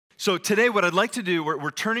So today what I'd like to do,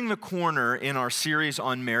 we're turning the corner in our series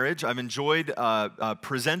on marriage. I've enjoyed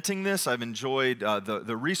presenting this. I've enjoyed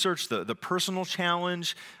the research, the personal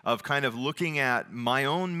challenge of kind of looking at my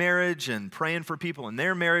own marriage and praying for people in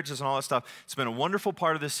their marriages and all that stuff. It's been a wonderful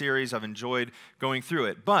part of this series. I've enjoyed going through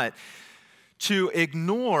it. But to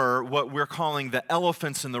ignore what we're calling the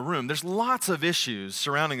elephants in the room, there's lots of issues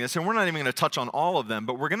surrounding this, and we're not even going to touch on all of them,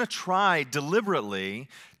 but we're going to try deliberately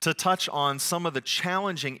to touch on some of the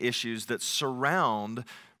challenging issues that surround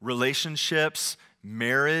relationships,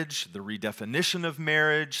 marriage, the redefinition of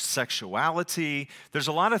marriage, sexuality. There's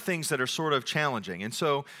a lot of things that are sort of challenging. And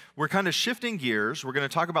so we're kind of shifting gears. We're going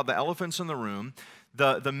to talk about the elephants in the room.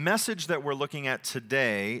 The message that we're looking at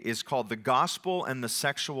today is called The Gospel and the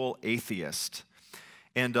Sexual Atheist.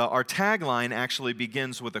 And our tagline actually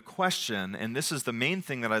begins with a question, and this is the main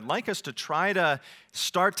thing that I'd like us to try to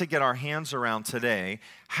start to get our hands around today.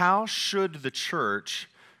 How should the church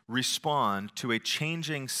respond to a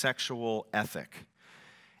changing sexual ethic?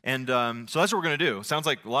 And so that's what we're going to do. Sounds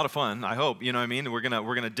like a lot of fun, I hope. You know what I mean? We're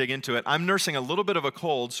gonna dig into it. I'm nursing a little bit of a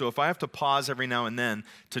cold, so if I have to pause every now and then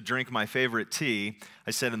to drink my favorite tea, I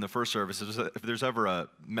said in the first service, if there's ever a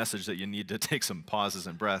message that you need to take some pauses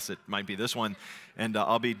and breaths, it might be this one. And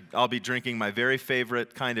I'll be drinking my very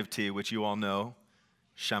favorite kind of tea, which you all know,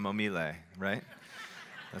 chamomile, right?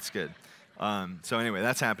 That's good. So anyway,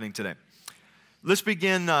 that's happening today. Let's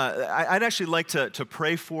begin. I'd actually like to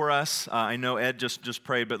pray for us. I know Ed just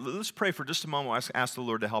prayed, but let's pray for just a moment. We'll ask the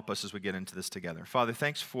Lord to help us as we get into this together. Father,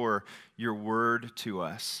 thanks for your word to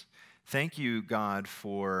us. Thank you, God,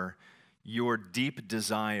 for your deep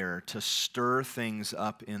desire to stir things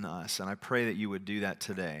up in us. And I pray that you would do that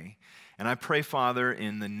today. And I pray, Father,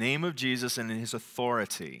 in the name of Jesus and in his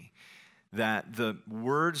authority, that the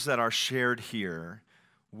words that are shared here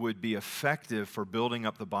would be effective for building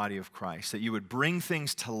up the body of Christ, that you would bring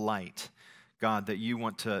things to light, God, that you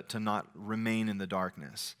want to not remain in the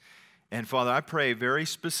darkness. And Father, I pray very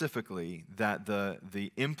specifically that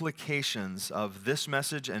the implications of this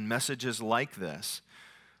message and messages like this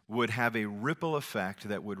would have a ripple effect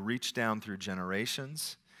that would reach down through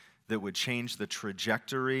generations, that would change the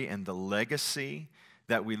trajectory and the legacy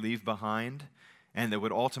that we leave behind, and that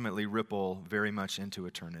would ultimately ripple very much into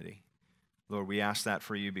eternity. Lord, we ask that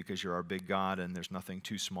for you because you're our big God and there's nothing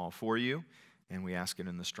too small for you. And we ask it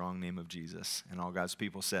in the strong name of Jesus. And all God's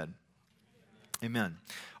people said, amen.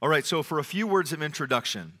 All right, so for a few words of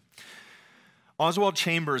introduction, Oswald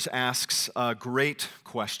Chambers asks a great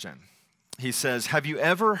question. He says, have you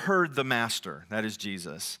ever heard the Master, that is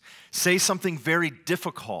Jesus, say something very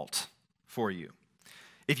difficult for you?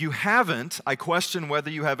 If you haven't, I question whether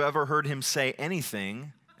you have ever heard him say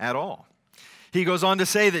anything at all. He goes on to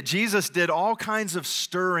say that Jesus did all kinds of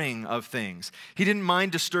stirring of things. He didn't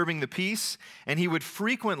mind disturbing the peace, and he would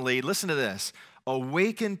frequently, listen to this,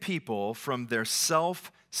 awaken people from their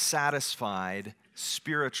self-satisfied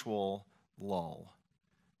spiritual lull.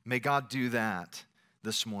 May God do that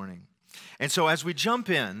this morning. And so as we jump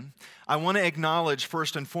in, I want to acknowledge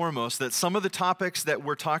first and foremost that some of the topics that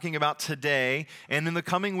we're talking about today and in the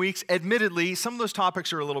coming weeks, admittedly, some of those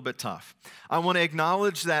topics are a little bit tough. I want to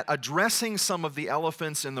acknowledge that addressing some of the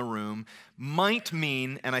elephants in the room might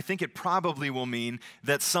mean, and I think it probably will mean,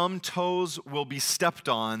 that some toes will be stepped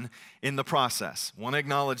on in the process. I want to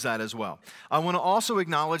acknowledge that as well. I want to also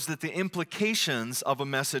acknowledge that the implications of a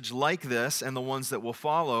message like this and the ones that will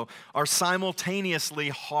follow are simultaneously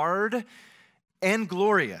hard and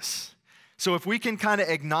glorious. So if we can kind of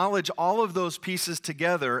acknowledge all of those pieces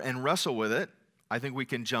together and wrestle with it, I think we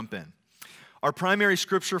can jump in. Our primary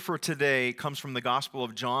scripture for today comes from the Gospel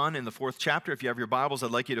of John in the 4th chapter. If you have your Bibles, I'd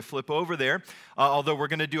like you to flip over there. Although we're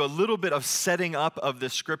going to do a little bit of setting up of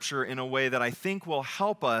this scripture in a way that I think will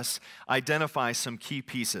help us identify some key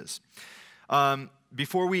pieces.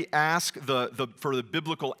 Before we ask for the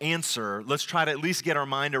biblical answer, let's try to at least get our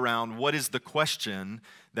mind around what is the question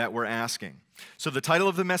that we're asking. So the title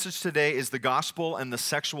of the message today is The Gospel and the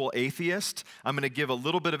Sexual Atheist. I'm going to give a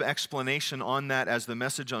little bit of explanation on that as the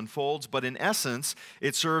message unfolds, but in essence,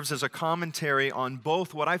 it serves as a commentary on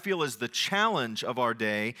both what I feel is the challenge of our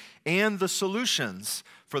day and the solutions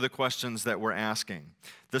for the questions that we're asking.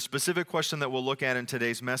 The specific question that we'll look at in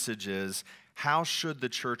today's message is, how should the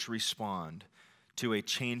church respond to a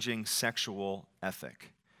changing sexual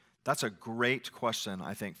ethic? That's a great question,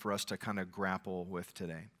 I think, for us to kind of grapple with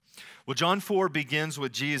today. Well, John 4 begins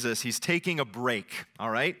with Jesus. He's taking a break,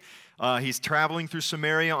 all right? He's traveling through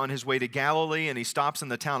Samaria on his way to Galilee, and he stops in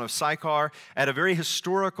the town of Sychar at a very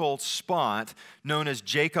historical spot known as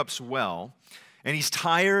Jacob's Well. And he's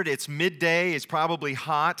tired, it's midday, it's probably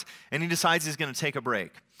hot, and he decides he's going to take a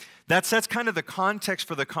break. That sets kind of the context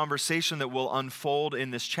for the conversation that will unfold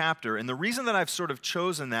in this chapter. And the reason that I've sort of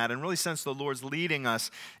chosen that and really sense the Lord's leading us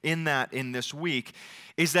in that in this week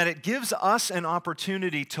is that it gives us an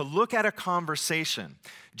opportunity to look at a conversation.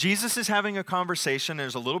 Jesus is having a conversation,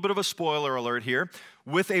 there's a little bit of a spoiler alert here,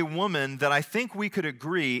 with a woman that I think we could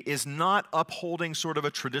agree is not upholding sort of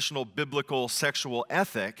a traditional biblical sexual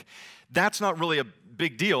ethic. That's not really a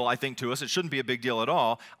big deal, I think, to us. It shouldn't be a big deal at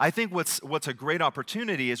all. I think what's a great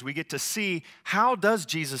opportunity is we get to see how does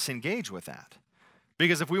Jesus engage with that?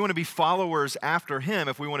 Because if we want to be followers after him,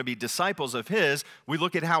 if we want to be disciples of his, we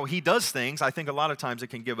look at how he does things. I think a lot of times it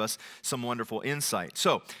can give us some wonderful insight.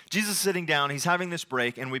 So Jesus is sitting down, he's having this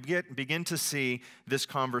break, and we begin to see this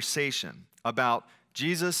conversation about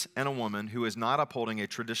Jesus and a woman who is not upholding a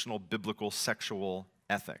traditional biblical sexual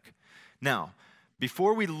ethic. Now,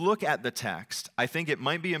 before we look at the text, I think it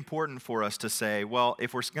might be important for us to say, well,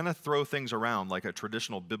 if we're going to throw things around like a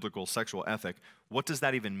traditional biblical sexual ethic, what does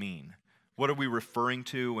that even mean? What are we referring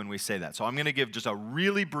to when we say that? So I'm going to give just a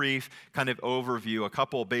really brief kind of overview, a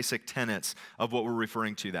couple basic tenets of what we're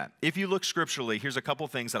referring to that. If you look scripturally, here's a couple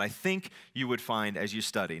things that I think you would find as you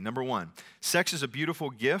study. Number one, sex is a beautiful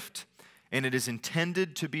gift, and it is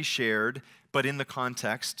intended to be shared, but in the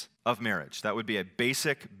context of marriage. That would be a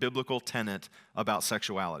basic biblical tenet about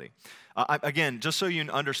sexuality. Again, just so you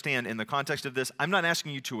understand in the context of this, I'm not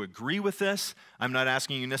asking you to agree with this. I'm not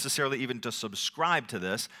asking you necessarily even to subscribe to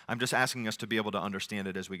this. I'm just asking us to be able to understand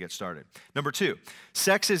it as we get started. Number two,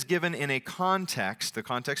 sex is given in a context, the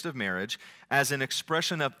context of marriage, as an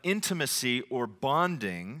expression of intimacy or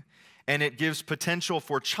bonding, and it gives potential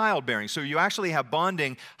for childbearing. So you actually have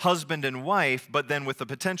bonding husband and wife, but then with the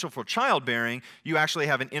potential for childbearing, you actually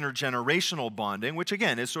have an intergenerational bonding, which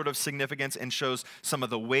again is sort of significant and shows some of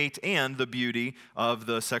the weight and the beauty of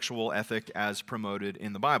the sexual ethic as promoted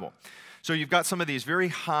in the Bible. So you've got some of these very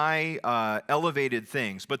high, elevated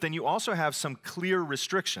things, but then you also have some clear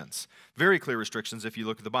restrictions, very clear restrictions if you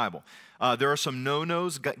look at the Bible. There are some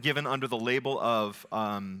no-nos given under the label of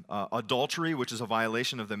adultery, which is a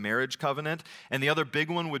violation of the marriage covenant, and the other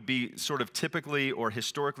big one would be sort of typically or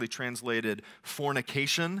historically translated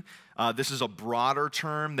fornication. This is a broader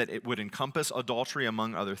term that it would encompass adultery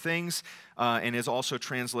among other things, and is also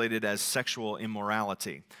translated as sexual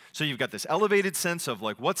immorality. So you've got this elevated sense of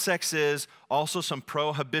like what sex is, also some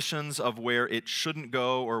prohibitions of where it shouldn't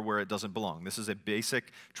go or where it doesn't belong. This is a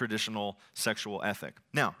basic traditional sexual ethic.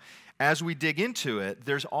 Now, as we dig into it,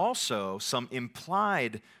 there's also some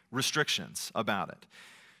implied restrictions about it.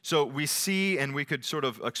 So we see, and we could sort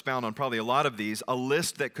of expound on probably a lot of these, a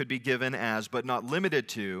list that could be given as, but not limited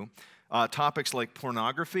to, topics like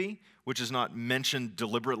pornography, which is not mentioned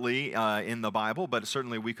deliberately in the Bible, but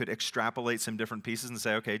certainly we could extrapolate some different pieces and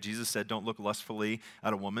say, okay, Jesus said don't look lustfully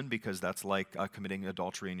at a woman because that's like committing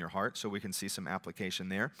adultery in your heart, so we can see some application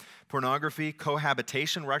there. Pornography,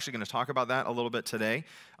 cohabitation, we're actually going to talk about that a little bit today.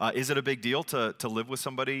 Is it a big deal to live with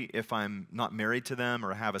somebody if I'm not married to them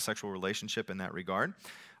or have a sexual relationship in that regard?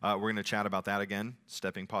 We're going to chat about that again,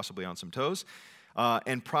 stepping possibly on some toes.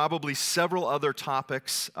 And probably several other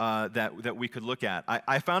topics that we could look at.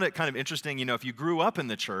 I found it kind of interesting, you know, if you grew up in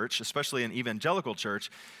the church, especially an evangelical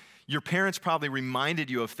church, your parents probably reminded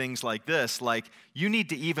you of things like this, like you need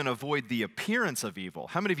to even avoid the appearance of evil.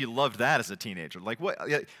 How many of you loved that as a teenager? Like, what?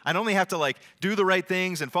 I'd only have to like do the right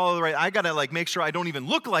things and follow the right. I got to like make sure I don't even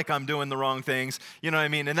look like I'm doing the wrong things. You know what I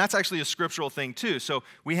mean? And that's actually a scriptural thing too. So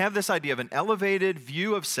we have this idea of an elevated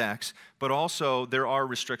view of sex, but also there are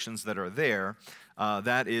restrictions that are there.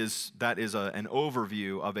 That is an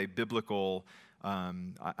overview of a biblical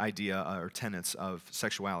idea or tenets of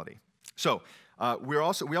sexuality. So we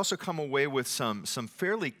also come away with some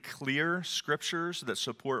fairly clear scriptures that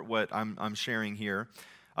support what I'm sharing here.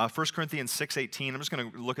 1 Corinthians 6:18. I'm just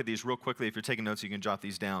going to look at these real quickly. If you're taking notes, you can jot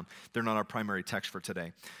these down. They're not our primary text for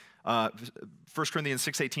today. 1 Corinthians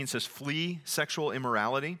 6:18 says, "Flee sexual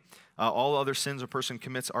immorality. All other sins a person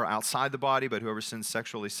commits are outside the body, but whoever sins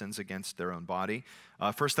sexually sins against their own body."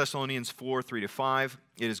 1 Thessalonians 4:3-5,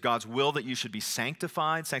 "It is God's will that you should be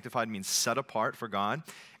sanctified." Sanctified means set apart for God.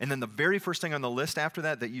 And then the very first thing on the list after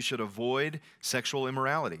that you should avoid sexual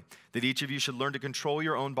immorality. That each of you should learn to control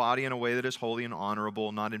your own body in a way that is holy and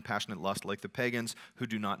honorable, not in passionate lust like the pagans who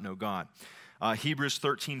do not know God. Hebrews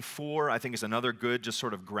 13:4, I think, is another good, just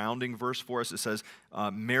sort of grounding verse for us. It says,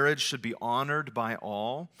 marriage should be honored by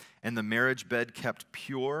all, and the marriage bed kept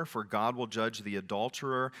pure, for God will judge the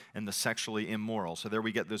adulterer and the sexually immoral. So there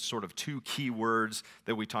we get those sort of two key words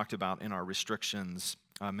that we talked about in our restrictions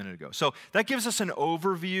a minute ago. So that gives us an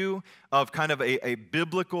overview of kind of a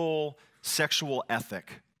biblical sexual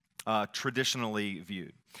ethic, traditionally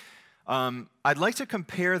viewed. I'd like to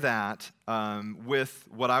compare that with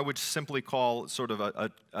what I would simply call sort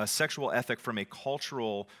of a sexual ethic from a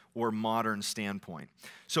cultural or modern standpoint.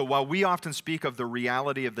 So while we often speak of the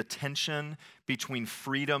reality of the tension between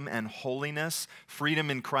freedom and holiness,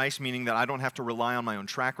 freedom in Christ meaning that I don't have to rely on my own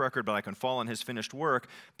track record, but I can fall on his finished work,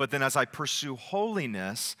 but then as I pursue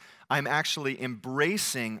holiness, I'm actually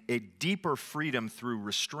embracing a deeper freedom through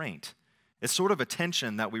restraint. It's sort of a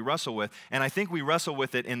tension that we wrestle with, and I think we wrestle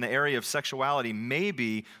with it in the area of sexuality,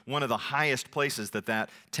 maybe one of the highest places that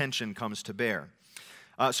tension comes to bear.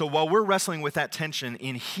 So while we're wrestling with that tension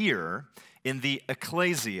in here, in the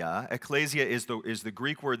ecclesia is the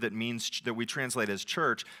Greek word that we translate as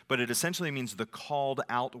church, but it essentially means the called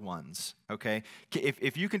out ones, okay?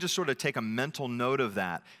 If you can just sort of take a mental note of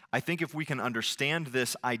that, I think if we can understand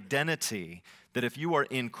this identity, that if you are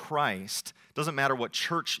in Christ, doesn't matter what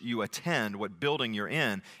church you attend, what building you're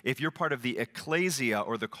in, if you're part of the ecclesia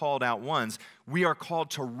or the called out ones, we are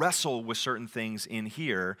called to wrestle with certain things in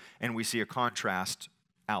here, and we see a contrast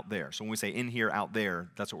out there. So when we say in here, out there,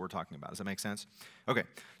 that's what we're talking about. Does that make sense? Okay,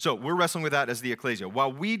 so we're wrestling with that as the ecclesia.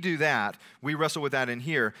 While we do that, we wrestle with that in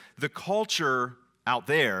here. The culture out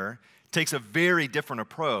there takes a very different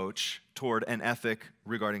approach toward an ethic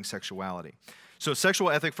regarding sexuality. So sexual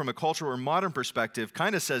ethic from a cultural or modern perspective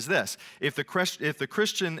kind of says this: if the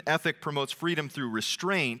Christian ethic promotes freedom through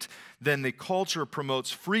restraint, then the culture promotes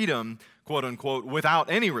freedom, quote unquote, without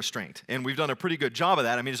any restraint. And we've done a pretty good job of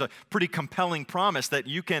that. I mean, it's a pretty compelling promise that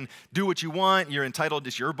you can do what you want. You're entitled,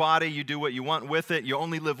 it's your body. You do what you want with it. You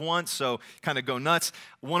only live once, so kind of go nuts.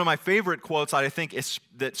 One of my favorite quotes, I think,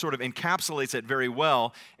 that sort of encapsulates it very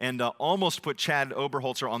well, and almost put Chad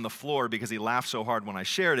Oberholzer on the floor because he laughed so hard when I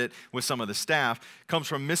shared it with some of the staff, comes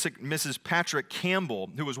from Mrs. Patrick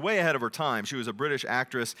Campbell, who was way ahead of her time. She was a British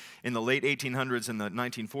actress in the late 1800s and the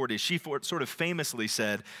 1940s. She sort of famously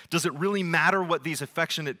said, "Does it really matter what these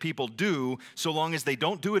affectionate people do so long as they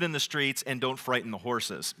don't do it in the streets and don't frighten the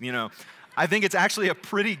horses?" You know, I think it's actually a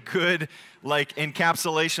pretty good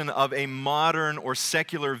encapsulation of a modern or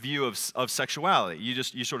secular view of sexuality.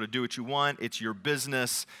 You sort of do what you want. It's your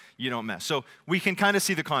business. You don't mess. So we can kind of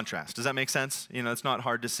see the contrast. Does that make sense? You know, it's not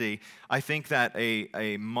hard to see. I think that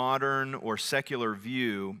a modern or secular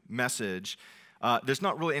view message, there's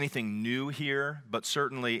not really anything new here, but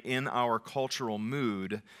certainly in our cultural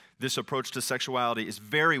mood, this approach to sexuality is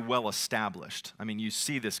very well established. I mean, you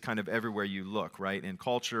see this kind of everywhere you look, right? In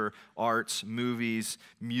culture, arts, movies,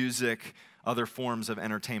 music, other forms of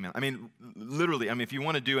entertainment. I mean, literally, if you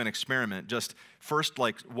want to do an experiment, just first,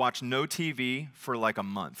 watch no TV for a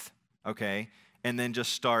month, okay? And then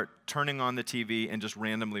just start turning on the TV and just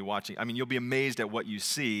randomly watching. I mean, you'll be amazed at what you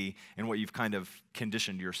see and what you've kind of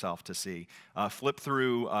conditioned yourself to see. Flip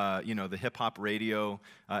through, the hip-hop radio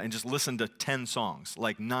and just listen to 10 songs.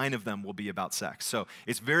 9 of them will be about sex. So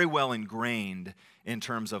it's very well ingrained in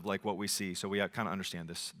terms of what we see. So we kind of understand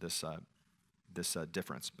this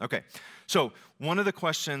difference. Okay, so one of the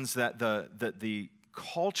questions that the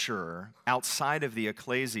culture outside of the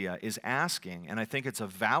ecclesia is asking, and I think it's a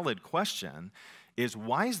valid question, is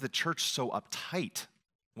why is the church so uptight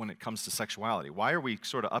when it comes to sexuality? Why are we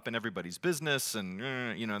sort of up in everybody's business and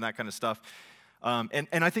that kind of stuff? And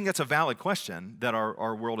I think that's a valid question that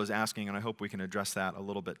our world is asking, and I hope we can address that a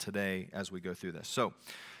little bit today as we go through this. So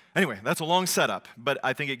anyway, that's a long setup, but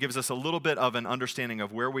I think it gives us a little bit of an understanding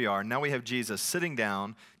of where we are. Now we have Jesus sitting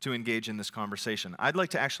down to engage in this conversation. I'd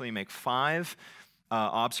like to actually make 5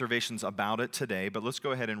 observations about it today, but let's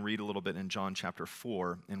go ahead and read a little bit in John chapter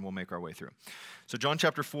 4, and we'll make our way through. So John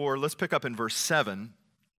chapter 4, let's pick up in verse 7.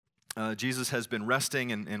 Jesus has been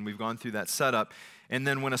resting, and we've gone through that setup. And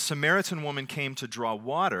then when a Samaritan woman came to draw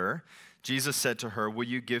water, Jesus said to her, "Will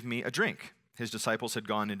you give me a drink?" His disciples had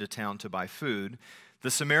gone into town to buy food.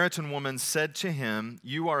 The Samaritan woman said to him,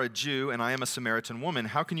 "You are a Jew, and I am a Samaritan woman.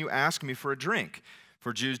 How can you ask me for a drink?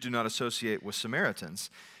 For Jews do not associate with Samaritans."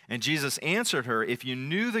 And Jesus answered her, "If you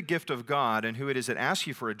knew the gift of God and who it is that asks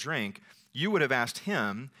you for a drink, you would have asked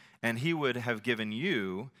him, and he would have given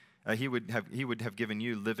you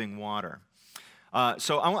living water."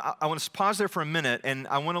 So I want to pause there for a minute, and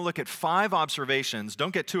I want to look at 5 observations.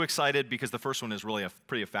 Don't get too excited because the first one is really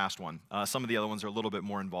a fast one. Some of the other ones are a little bit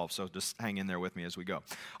more involved, so just hang in there with me as we go.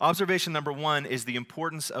 Observation number 1 is the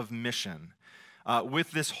importance of mission. With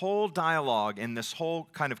this whole dialogue and this whole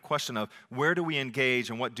kind of question of where do we engage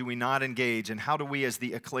and what do we not engage, and how do we as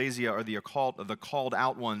the ecclesia or the called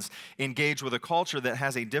out ones engage with a culture that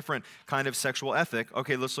has a different kind of sexual ethic.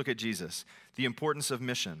 Okay, let's look at Jesus. The importance of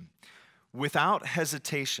mission. Without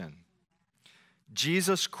hesitation,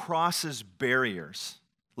 Jesus crosses barriers,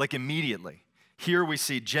 immediately. here we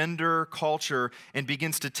see gender, culture, and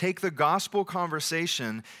begins to take the gospel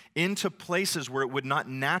conversation into places where it would not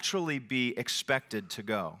naturally be expected to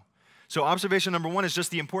go. So observation number one is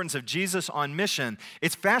just the importance of Jesus on mission.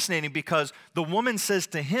 It's fascinating because the woman says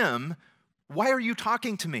to him, "Why are you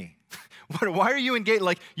talking to me? Why are you engaged?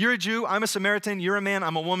 Like, you're a Jew, I'm a Samaritan, you're a man,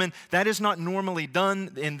 I'm a woman." That is not normally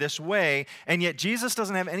done in this way. And yet Jesus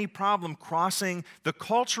doesn't have any problem crossing the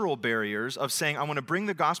cultural barriers of saying, I want to bring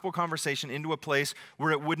the gospel conversation into a place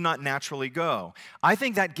where it would not naturally go. I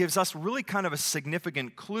think that gives us really kind of a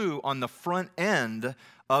significant clue on the front end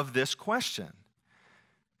of this question.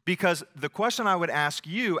 Because the question I would ask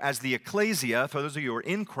you as the ecclesia, for those of you who are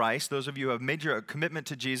in Christ, those of you who have made your commitment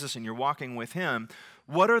to Jesus and you're walking with him,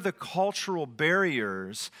 what are the cultural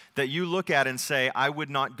barriers that you look at and say, I would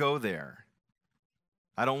not go there?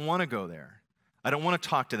 I don't want to go there. I don't want to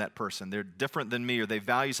talk to that person. They're different than me, or they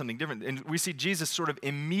value something different. And we see Jesus sort of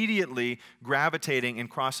immediately gravitating and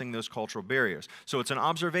crossing those cultural barriers. So it's an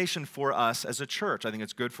observation for us as a church. I think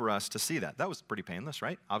it's good for us to see that. That was pretty painless,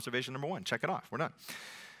 right? Observation number one. Check it off. We're done.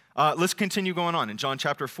 Let's continue going on in John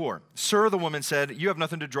chapter 4. "Sir," the woman said, "you have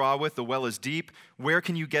nothing to draw with. The well is deep. Where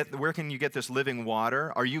can you get this living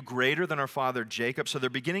water? Are you greater than our father Jacob?" So they're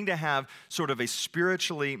beginning to have sort of a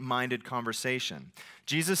spiritually minded conversation.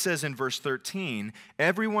 Jesus says in verse 13,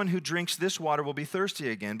 "Everyone who drinks this water will be thirsty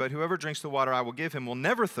again, but whoever drinks the water I will give him will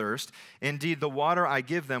never thirst. Indeed, the water I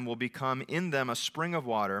give them will become in them a spring of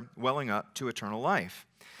water welling up to eternal life."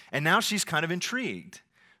 And now she's kind of intrigued.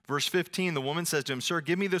 Verse 15, the woman says to him, "Sir,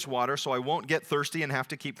 give me this water so I won't get thirsty and have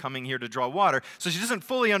to keep coming here to draw water." So she doesn't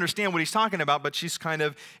fully understand what he's talking about, but she's kind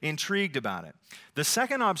of intrigued about it. The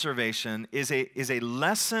second observation is a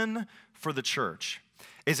lesson for the church,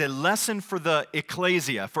 is a lesson for the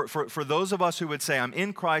ecclesia, for those of us who would say, I'm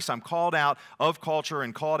in Christ, I'm called out of culture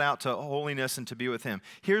and called out to holiness and to be with him.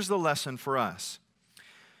 Here's the lesson for us.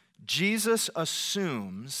 Jesus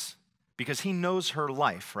assumes, because he knows her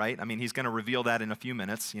life, right? I mean, he's going to reveal that in a few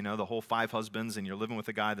minutes, you know, the whole 5 husbands and you're living with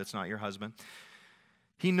a guy that's not your husband.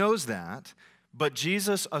 He knows that, but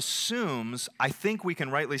Jesus assumes, I think we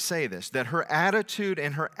can rightly say this, that her attitude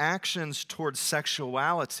and her actions towards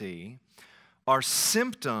sexuality are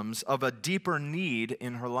symptoms of a deeper need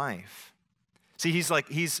in her life. See,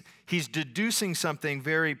 he's deducing something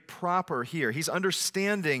very proper here. He's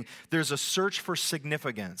understanding there's a search for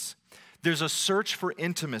significance. There's a search for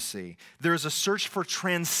intimacy. There's a search for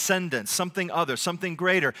transcendence, something other, something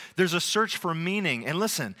greater. There's a search for meaning. And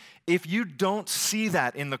listen, if you don't see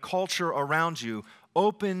that in the culture around you,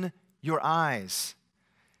 open your eyes.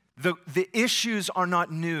 The issues are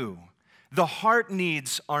not new. The heart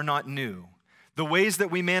needs are not new. The ways that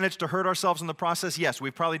we manage to hurt ourselves in the process, yes,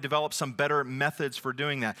 we've probably developed some better methods for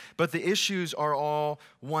doing that. But the issues are all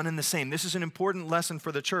one and the same. This is an important lesson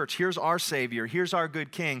for the church. Here's our Savior. Here's our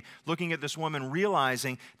good King looking at this woman,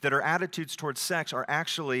 realizing that her attitudes towards sex are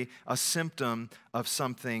actually a symptom of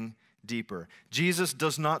something deeper. Jesus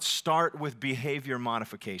does not start with behavior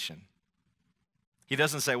modification. He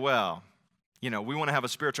doesn't say, well, you know, we want to have a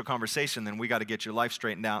spiritual conversation, then we got to get your life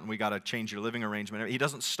straightened out and we got to change your living arrangement. He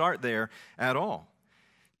doesn't start there at all.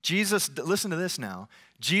 Jesus, listen to this now.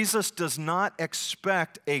 Jesus does not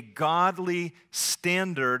expect a godly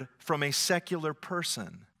standard from a secular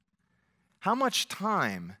person. How much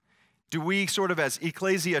time do we sort of as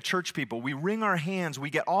ecclesia church people, we wring our hands,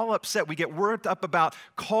 we get all upset, we get worked up about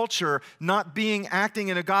culture not acting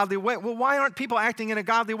in a godly way. Well, why aren't people acting in a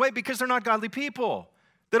godly way? Because they're not godly people.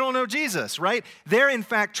 They don't know Jesus, right? They're, in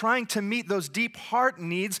fact, trying to meet those deep heart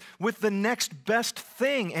needs with the next best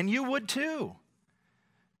thing, and you would too.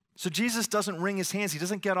 So Jesus doesn't wring his hands. He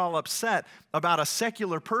doesn't get all upset about a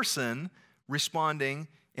secular person responding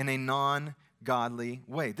in a non-godly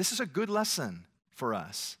way. This is a good lesson for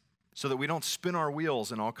us so that we don't spin our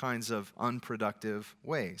wheels in all kinds of unproductive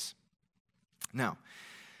ways. Now,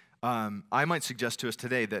 I might suggest to us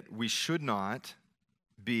today that we should not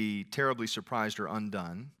be terribly surprised or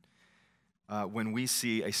undone when we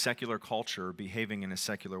see a secular culture behaving in a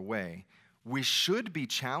secular way. We should be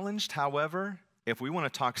challenged, however, if we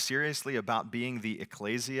want to talk seriously about being the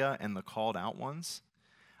ecclesia and the called out ones.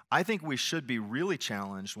 I think we should be really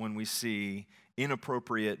challenged when we see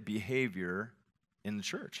inappropriate behavior in the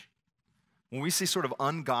church. When we see sort of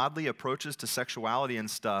ungodly approaches to sexuality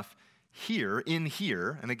and stuff here,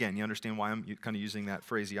 and again, you understand why I'm kind of using that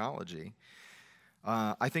phraseology,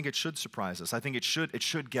 I think it should surprise us. I think it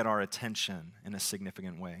should get our attention in a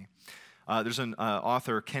significant way. There's an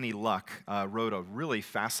author, Kenny Luck, wrote a really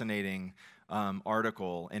fascinating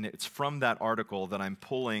article, and it's from that article that I'm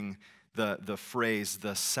pulling the phrase,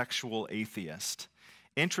 the sexual atheist.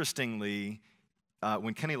 Interestingly,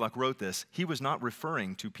 when Kenny Luck wrote this, he was not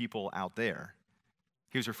referring to people out there.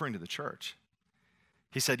 He was referring to the church.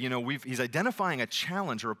 He said, he's identifying a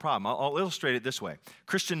challenge or a problem. I'll illustrate it this way.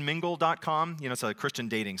 ChristianMingle.com, it's a Christian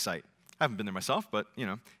dating site. I haven't been there myself, but,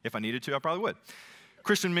 if I needed to, I probably would.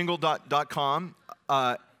 ChristianMingle.com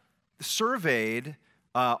surveyed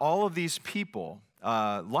all of these people,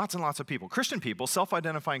 lots and lots of people, Christian people,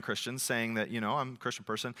 self-identifying Christians, saying that, I'm a Christian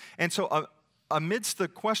person. And so amidst the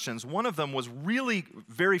questions, one of them was really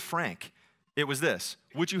very frank. It was this: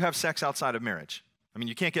 would you have sex outside of marriage? I mean,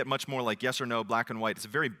 you can't get much more like yes or no, black and white. It's a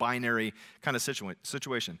very binary kind of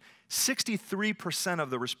situation. 63% of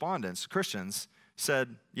the respondents, Christians,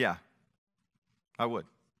 said, yeah, I would.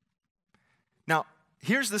 Now,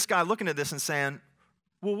 here's this guy looking at this and saying,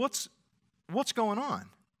 well, what's going on?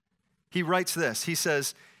 He writes this. He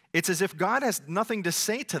says, it's as if God has nothing to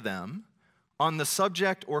say to them on the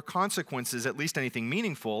subject or consequences, at least anything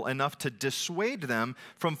meaningful, enough to dissuade them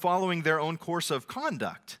from following their own course of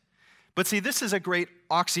conduct. But see, this is a great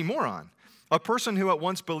oxymoron. A person who at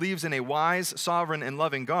once believes in a wise, sovereign, and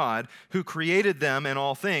loving God who created them and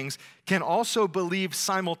all things can also believe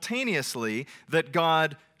simultaneously that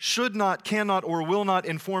God should not, cannot, or will not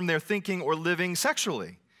inform their thinking or living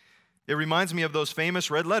sexually. It reminds me of those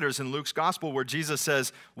famous red letters in Luke's gospel where Jesus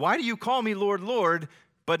says, "Why do you call me Lord, Lord,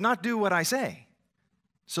 but not do what I say?"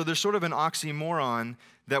 So there's sort of an oxymoron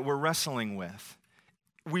that we're wrestling with.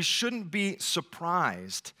 We shouldn't be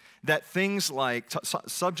surprised that things like,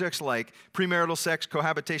 subjects like premarital sex,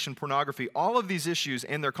 cohabitation, pornography, all of these issues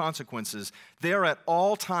and their consequences, they are at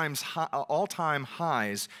all-time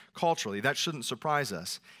highs culturally. That shouldn't surprise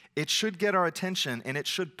us. It should get our attention, and it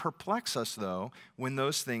should perplex us, though, when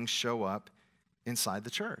those things show up inside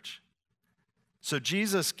the church. So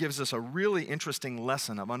Jesus gives us a really interesting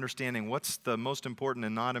lesson of understanding what's the most important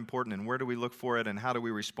and not important, and where do we look for it, and how do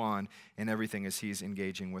we respond in everything as he's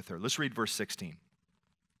engaging with her. Let's read verse 16.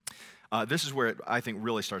 This is where it, I think,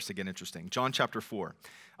 really starts to get interesting. John chapter 4.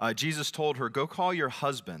 Jesus told her, "Go call your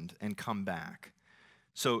husband and come back."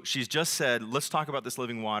 So she's just said, let's talk about this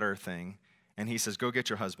living water thing. And he says, "Go get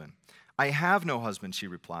your husband." "I have no husband," she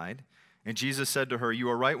replied. And Jesus said to her, "You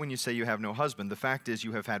are right when you say you have no husband. The fact is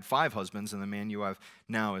you have had 5 husbands, and the man you have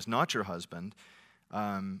now is not your husband.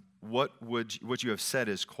 What you have said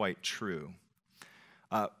is quite true."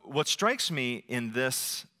 What strikes me in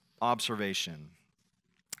this observation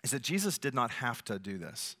is that Jesus did not have to do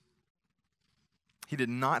this. He did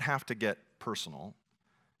not have to get personal.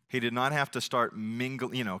 He did not have to start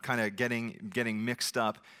kind of getting mixed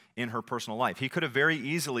up in her personal life. He could have very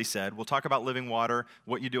easily said, "We'll talk about living water.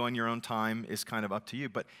 What you do on your own time is kind of up to you."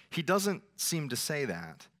 But he doesn't seem to say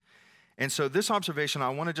that. And so this observation, I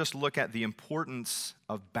want to just look at the importance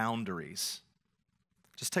of boundaries.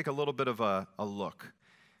 Just take a little bit of a look.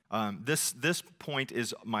 This point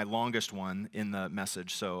is my longest one in the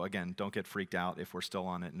message, so again, don't get freaked out if we're still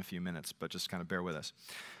on it in a few minutes, but just kind of bear with us.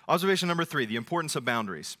 Observation number 3, the importance of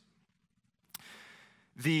boundaries.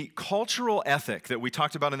 The cultural ethic that we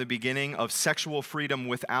talked about in the beginning of sexual freedom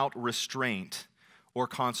without restraint or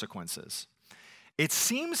consequences. It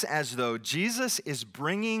seems as though Jesus is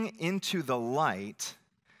bringing into the light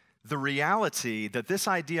the reality that this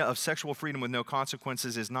idea of sexual freedom with no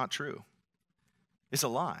consequences is not true. It's a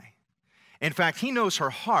lie. In fact, he knows her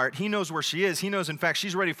heart. He knows where she is. He knows, in fact,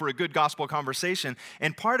 she's ready for a good gospel conversation.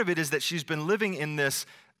 And part of it is that she's been living in this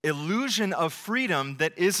illusion of freedom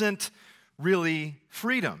that isn't really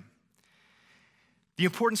freedom. The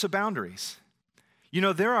importance of boundaries.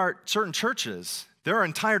 There are certain churches, there are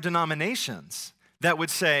entire denominations that would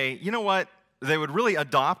say, you know what? They would really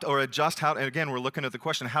adopt or adjust how, and again, we're looking at the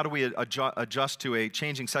question, how do we adjust to a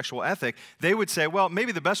changing sexual ethic? They would say, well,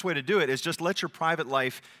 maybe the best way to do it is just let your private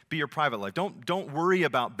life be your private life. Don't worry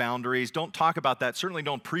about boundaries. Don't talk about that. Certainly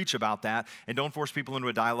don't preach about that. And don't force people into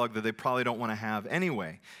a dialogue that they probably don't want to have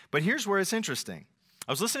anyway. But here's where it's interesting.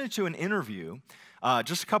 I was listening to an interview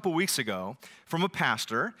just a couple weeks ago from a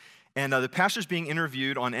pastor. And the pastor's being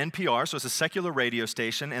interviewed on NPR, so it's a secular radio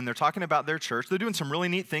station, and they're talking about their church. They're doing some really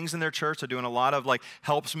neat things in their church. They're doing a lot of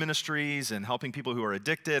helps ministries and helping people who are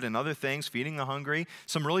addicted and other things, feeding the hungry,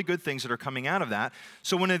 some really good things that are coming out of that.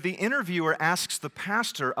 So when the interviewer asks the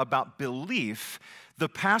pastor about belief, the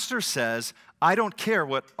pastor says, "I don't care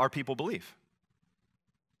what our people believe."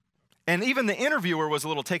 And even the interviewer was a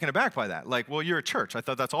little taken aback by that. Well, you're a church. I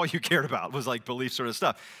thought that's all you cared about was belief sort of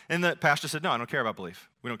stuff. And the pastor said, "No, I don't care about belief.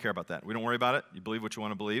 We don't care about that. We don't worry about it. You believe what you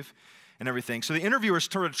want to believe and everything." So the interviewer's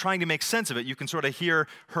sort of trying to make sense of it. You can sort of hear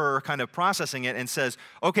her kind of processing it and says,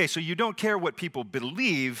 "Okay, so you don't care what people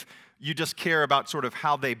believe. You just care about sort of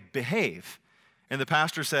how they behave." And the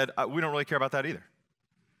pastor said, "We don't really care about that either."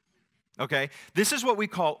 Okay? This is what we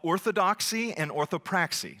call orthodoxy and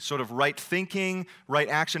orthopraxy, sort of right thinking, right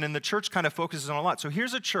action, and the church kind of focuses on a lot. So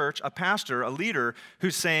here's a church, a pastor, a leader,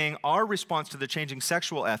 who's saying our response to the changing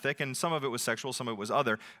sexual ethic, and some of it was sexual, some of it was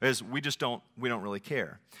other, is we don't really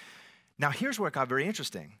care. Now here's where it got very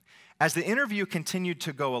interesting. As the interview continued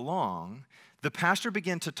to go along, the pastor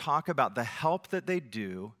began to talk about the help that they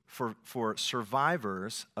do for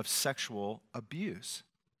survivors of sexual abuse.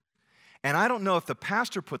 And I don't know if the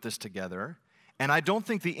pastor put this together, and I don't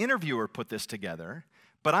think the interviewer put this together,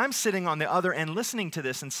 but I'm sitting on the other end listening to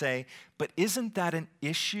this and say, but isn't that an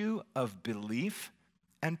issue of belief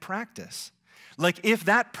and practice? Like if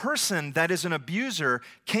that person that is an abuser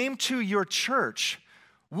came to your church,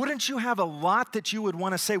 wouldn't you have a lot that you would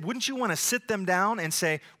want to say? Wouldn't you want to sit them down and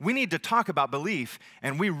say, we need to talk about belief,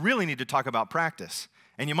 and we really need to talk about practice?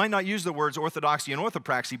 And you might not use the words orthodoxy and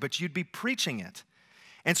orthopraxy, but you'd be preaching it.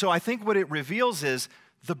 And so I think what it reveals is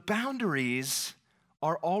the boundaries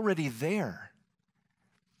are already there.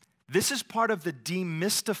 This is part of the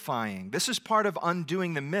demystifying. This is part of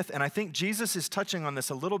undoing the myth. And I think Jesus is touching on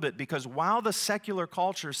this a little bit because while the secular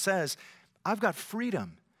culture says, I've got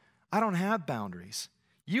freedom, I don't have boundaries.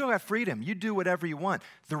 You have freedom. You do whatever you want.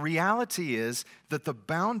 The reality is that the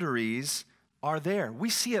boundaries are there.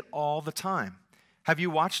 We see it all the time. Have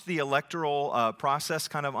you watched the electoral process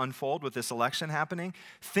kind of unfold with this election happening?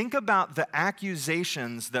 Think about the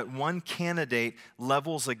accusations that one candidate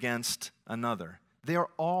levels against another. They are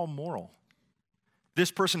all moral.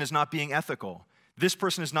 This person is not being ethical. This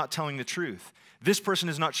person is not telling the truth. This person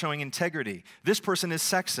is not showing integrity. This person is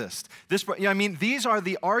sexist. These are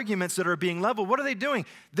the arguments that are being leveled. What are they doing?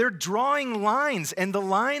 They're drawing lines, and the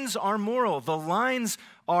lines are moral. The lines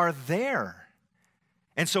are there.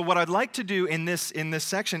 And so what I'd like to do in this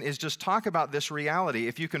section is just talk about this reality.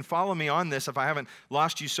 If you can follow me on this, if I haven't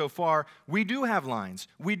lost you so far, we do have lines.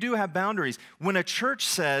 We do have boundaries. When a church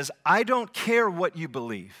says, I don't care what you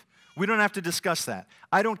believe, we don't have to discuss that.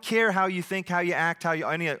 I don't care how you think, how you act,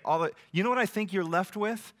 you know what I think you're left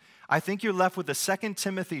with? I think you're left with the 2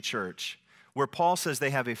 Timothy church where Paul says they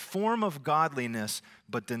have a form of godliness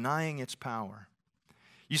but denying its power.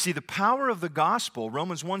 You see, the power of the gospel,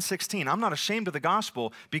 Romans 1:16, I'm not ashamed of the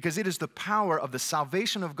gospel because it is the power of the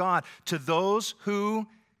salvation of God to those who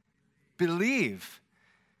believe.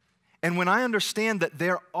 And when I understand that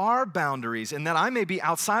there are boundaries and that I may be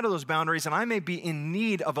outside of those boundaries and I may be in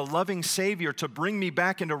need of a loving Savior to bring me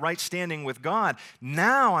back into right standing with God,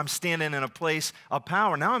 now I'm standing in a place of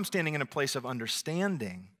power. Now I'm standing in a place of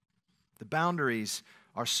understanding. The boundaries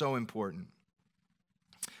are so important.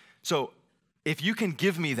 So, if you can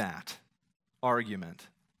give me that argument,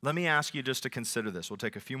 let me ask you just to consider this. We'll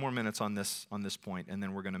take a few more minutes on this point, and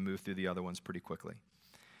then we're going to move through the other ones pretty quickly.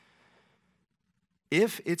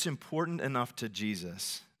 If it's important enough to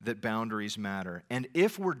Jesus that boundaries matter, and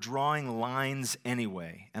if we're drawing lines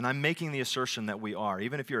anyway, and I'm making the assertion that we are,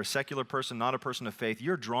 even if you're a secular person, not a person of faith,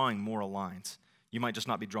 you're drawing moral lines. You might just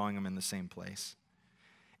not be drawing them in the same place.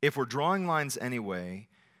 If we're drawing lines anyway,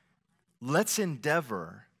 let's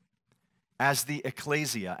endeavor as the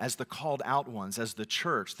ecclesia, as the called out ones, as the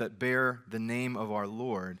church that bear the name of our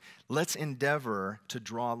Lord, let's endeavor to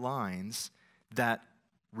draw lines that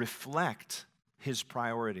reflect His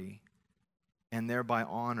priority and thereby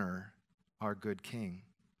honor our good King.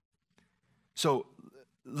 So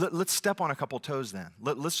let's step on a couple toes then.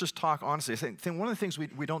 Let's just talk honestly. I think one of the things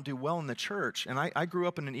we don't do well in the church, and I grew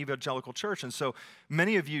up in an evangelical church, and so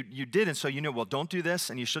many of you did, and so you know, well, don't do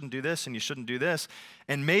this, and you shouldn't do this, and you shouldn't do this.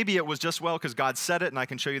 And maybe it was just, well, because God said it, and I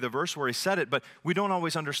can show you the verse where He said it, but we don't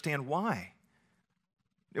always understand why.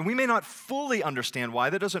 And we may not fully understand why.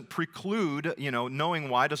 That doesn't preclude, knowing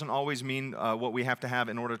why doesn't always mean what we have to have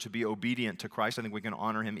in order to be obedient to Christ. I think we can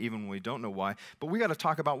honor Him even when we don't know why. But we got to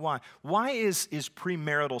talk about why. Why is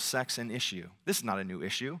premarital sex an issue? This is not a new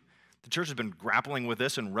issue. The church has been grappling with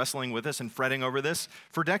this and wrestling with this and fretting over this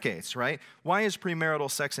for decades, right? Why is premarital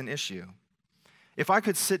sex an issue? If I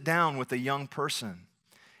could sit down with a young person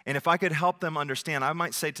and if I could help them understand, I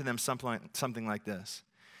might say to them something like this.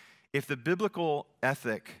 If the biblical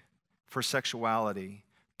ethic for sexuality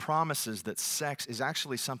promises that sex is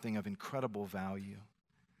actually something of incredible value,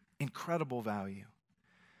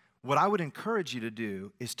 what I would encourage you to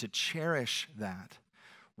do is to cherish that.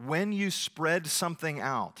 When you spread something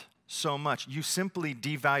out so much, you simply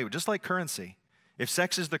devalue it, just like currency. If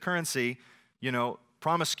sex is the currency,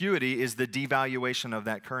 promiscuity is the devaluation of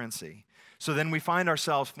that currency. So then we find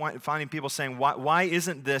ourselves finding people saying, why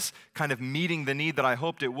isn't this kind of meeting the need that I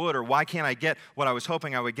hoped it would, or why can't I get what I was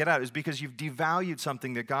hoping I would get out? Is because you've devalued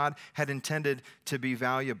something that God had intended to be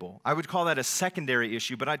valuable. I would call that a secondary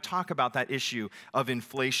issue, but I'd talk about that issue of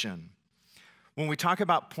inflation. When we talk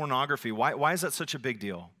about pornography, why is that such a big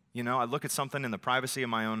deal? You know, I look at something in the privacy of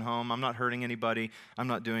my own home. I'm not hurting anybody. I'm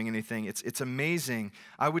not doing anything. It's amazing.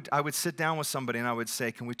 I would sit down with somebody and I would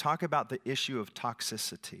say, can we talk about the issue of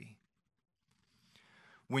toxicity?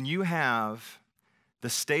 When you have the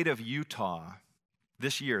state of Utah,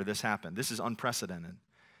 this year this happened. This is unprecedented.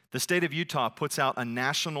 The state of Utah puts out a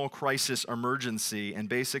national crisis emergency and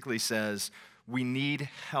basically says, we need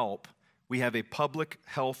help. We have a public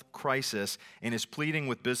health crisis, and is pleading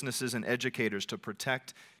with businesses and educators to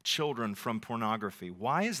protect children from pornography.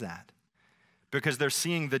 Why is that? Because they're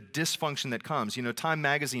seeing the dysfunction that comes. You know, Time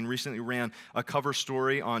Magazine recently ran a cover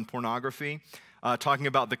story on pornography, talking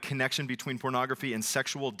about the connection between pornography and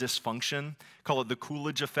sexual dysfunction. Call it the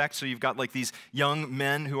Coolidge effect. So you've got like these young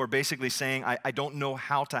men who are basically saying, I don't know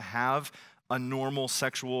how to have a normal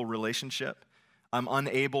sexual relationship. I'm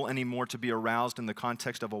unable anymore to be aroused in the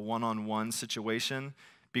context of a one-on-one situation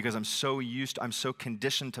because I'm so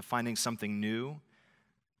conditioned to finding something new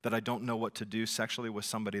that I don't know what to do sexually with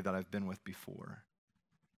somebody that I've been with before.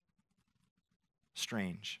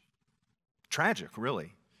 Strange. Tragic,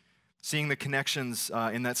 really. Seeing the connections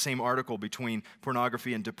in that same article between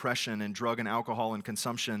pornography and depression and drug and alcohol and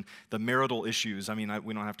consumption, the marital issues. I mean,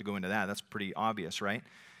 we don't have to go into that. That's pretty obvious, right?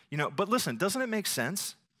 You know, but listen, doesn't it make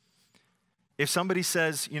sense? If somebody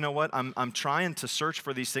says, you know what, I'm trying to search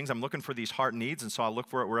for these things, I'm looking for these heart needs, and so I'll look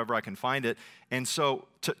for it wherever I can find it. And so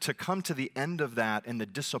to come to the end of that and the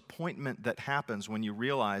disappointment that happens when you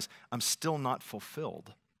realize I'm still not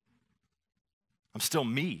fulfilled. I'm still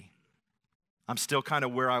me. I'm still kind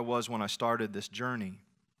of where I was when I started this journey.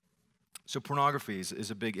 So pornography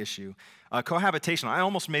is a big issue. Cohabitation, I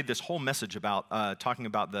almost made this whole message about talking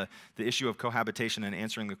about the issue of cohabitation and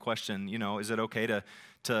answering the question, you know, is it okay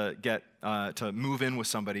to move in with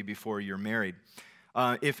somebody before you're married?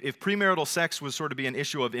 If premarital sex was sort of be an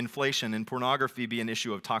issue of inflation and pornography be an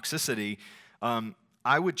issue of toxicity,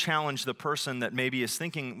 I would challenge the person that maybe is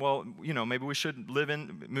thinking, well, you know, maybe we should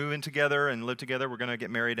move in together and live together. We're going to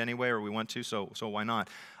get married anyway, or we want to, so why not?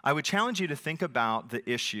 I would challenge you to think about the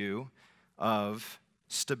issue of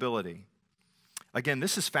stability. Again,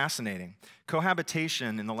 this is fascinating.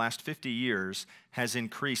 Cohabitation in the last 50 years has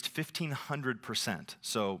increased 1,500%.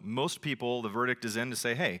 So most people, the verdict is in to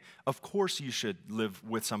say, hey, of course you should live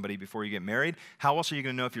with somebody before you get married. How else are you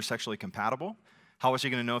going to know if you're sexually compatible? How else are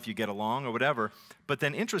you going to know if you get along or whatever? But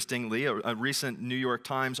then interestingly, a recent New York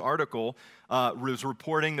Times article was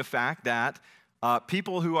reporting the fact that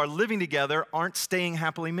people who are living together aren't staying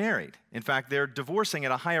happily married. In fact, they're divorcing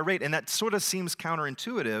at a higher rate, and that sort of seems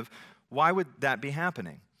counterintuitive. Why would that be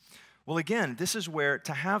happening? Well, again, this is where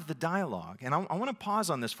to have the dialogue, and I want to pause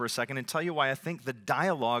on this for a second and tell you why I think the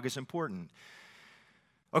dialogue is important.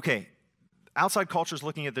 Okay, outside culture is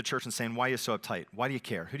looking at the church and saying, why are you so uptight? Why do you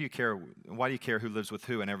care? Who do you care? Why do you care who lives with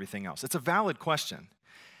who and everything else? It's a valid question.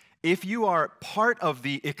 If you are part of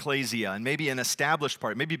the ecclesia and maybe an established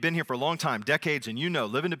part, maybe you've been here for a long time, decades, and you know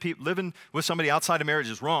living with somebody outside of marriage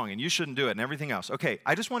is wrong and you shouldn't do it and everything else. Okay,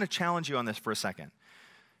 I just want to challenge you on this for a second.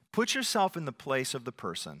 Put yourself in the place of the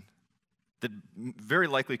person that very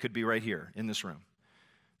likely could be right here in this room,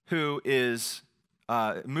 who is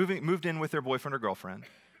moved in with their boyfriend or girlfriend.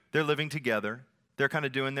 They're living together. They're kind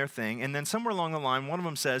of doing their thing. And then somewhere along the line, one of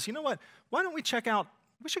them says, you know what, why don't we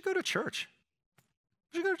we should go to church.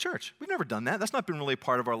 We should go to church. We've never done that. That's not been really a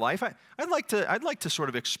part of our life. I'd like to sort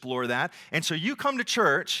of explore that. And so you come to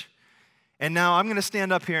church, and now I'm going to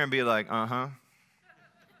stand up here and be like, I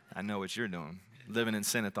know what you're doing. Living in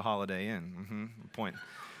sin at the Holiday Inn. Point.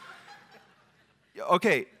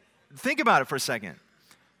 Okay, think about it for a second.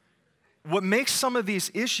 What makes some of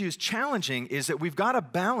these issues challenging is that we've got to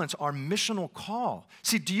balance our missional call.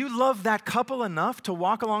 See, do you love that couple enough to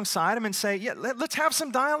walk alongside them and say, yeah, let's have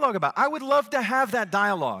some dialogue about it? I would love to have that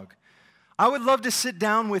dialogue. I would love to sit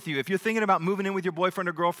down with you if you're thinking about moving in with your boyfriend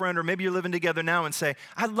or girlfriend, or maybe you're living together now, and say,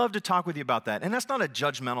 I'd love to talk with you about that. And that's not a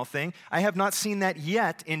judgmental thing. I have not seen that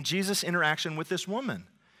yet in Jesus' interaction with this woman.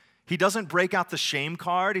 He doesn't break out the shame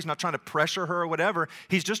card. He's not trying to pressure her or whatever.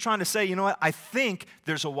 He's just trying to say, you know what, I think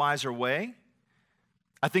there's a wiser way.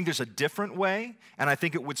 I think there's a different way, and I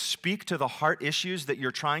think it would speak to the heart issues that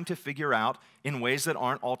you're trying to figure out in ways that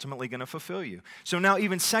aren't ultimately going to fulfill you. So now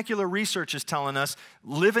even secular research is telling us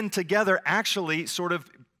living together actually sort of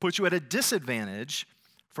puts you at a disadvantage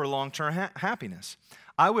for long-term happiness.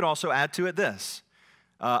 I would also add to it this.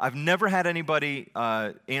 I've never had anybody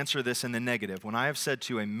answer this in the negative. When I have said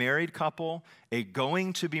to a married couple, a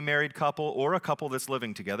going-to-be married couple, or a couple that's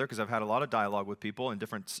living together, because I've had a lot of dialogue with people in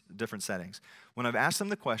different settings, when I've asked them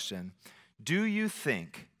the question, do you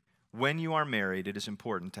think when you are married it is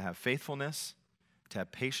important to have faithfulness, to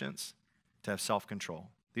have patience, to have self-control.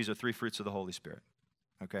 These are 3 fruits of the Holy Spirit,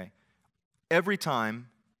 okay? Every time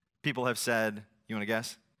people have said, you want to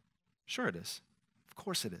guess? Sure it is. Of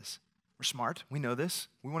course it is. We're smart. We know this.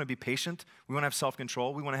 We want to be patient. We want to have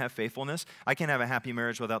self-control. We want to have faithfulness. I can't have a happy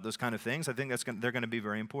marriage without those kind of things. I think they're going to be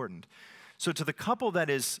very important. So to the couple that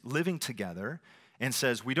is living together and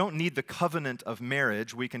says, we don't need the covenant of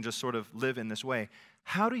marriage, we can just sort of live in this way,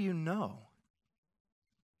 how do you know?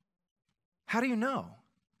 How do you know?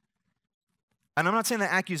 And I'm not saying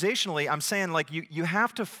that accusationally, I'm saying like you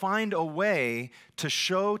have to find a way to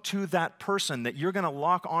show to that person that you're going to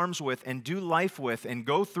lock arms with and do life with and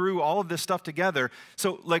go through all of this stuff together.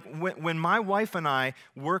 So like when my wife and I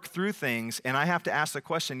work through things and I have to ask the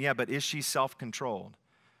question, yeah, but is she self-controlled?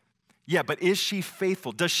 Yeah, but is she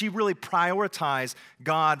faithful? Does she really prioritize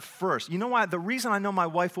God first? You know why? The reason I know my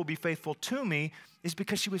wife will be faithful to me is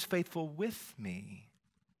because she was faithful with me.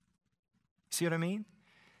 See what I mean?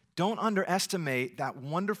 Don't underestimate that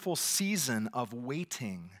wonderful season of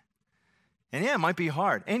waiting. And yeah, it might be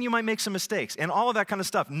hard. And you might make some mistakes. And all of that kind of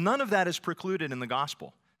stuff. None of that is precluded in the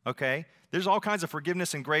gospel. Okay? There's all kinds of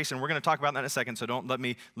forgiveness and grace. And we're going to talk about that in a second. So don't let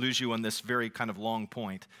me lose you on this very kind of long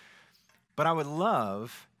point. But I would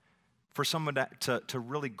love for someone to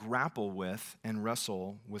really grapple with and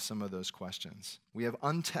wrestle with some of those questions. We have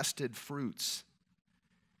untested fruits.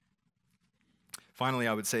 Finally,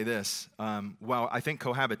 I would say this. While I think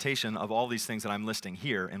cohabitation of all these things that I'm listing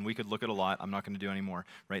here, and we could look at a lot, I'm not going to do any more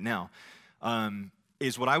right now,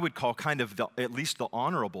 is what I would call kind of at least the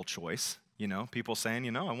honorable choice. You know, people saying,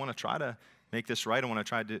 you know, I want to try to make this right. I want to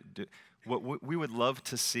try to do. What we would love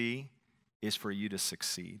to see is for you to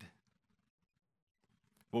succeed.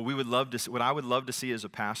 What I would love to see as a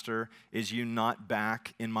pastor is you not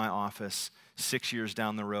back in my office 6 years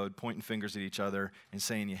down the road pointing fingers at each other and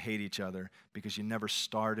saying you hate each other because you never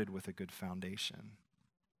started with a good foundation.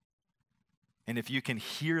 And if you can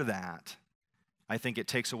hear that, I think it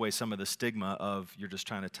takes away some of the stigma of you're just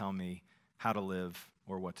trying to tell me how to live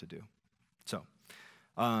or what to do. So,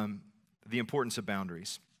 the importance of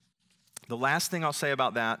boundaries. The last thing I'll say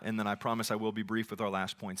about that, and then I promise I will be brief with our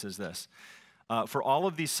last points, is this. For all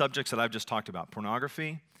of these subjects that I've just talked about,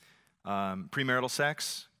 pornography, premarital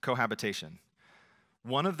sex, cohabitation,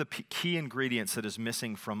 one of the key ingredients that is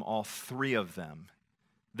missing from all 3 of them,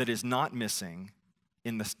 that is not missing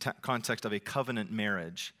in the context of a covenant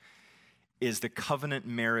marriage, is the covenant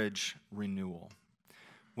marriage renewal.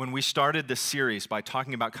 When we started this series by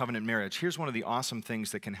talking about covenant marriage, here's one of the awesome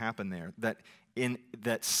things that can happen there,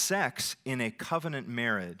 that sex in a covenant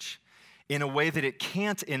marriage, in a way that it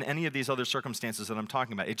can't in any of these other circumstances that I'm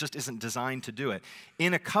talking about. It just isn't designed to do it.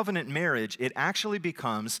 In a covenant marriage, it actually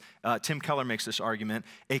becomes, Tim Keller makes this argument,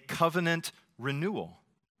 a covenant renewal.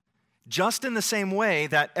 Just in the same way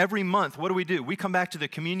that every month, what do? We come back to the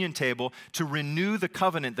communion table to renew the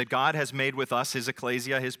covenant that God has made with us, his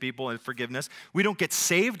ecclesia, his people, and forgiveness. We don't get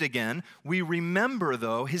saved again. We remember,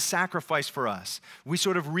 though, his sacrifice for us. We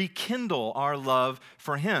sort of rekindle our love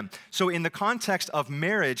for him. So in the context of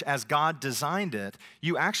marriage as God designed it,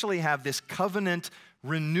 you actually have this covenant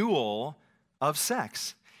renewal of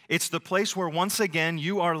sex. It's the place where, once again,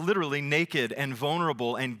 you are literally naked and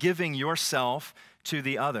vulnerable and giving yourself to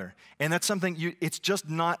the other. And that's something it's just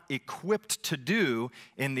not equipped to do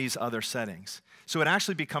in these other settings. So it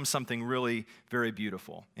actually becomes something really very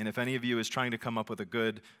beautiful. And if any of you is trying to come up with a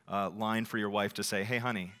good line for your wife to say, hey,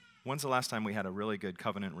 honey, when's the last time we had a really good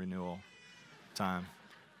covenant renewal time?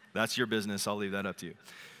 That's your business. I'll leave that up to you.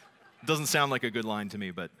 Doesn't sound like a good line to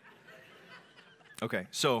me, but okay.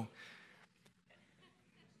 So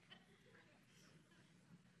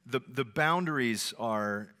the boundaries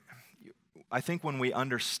are, I think when we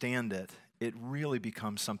understand it, it really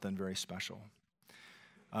becomes something very special.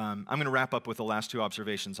 I'm going to wrap up with the last 2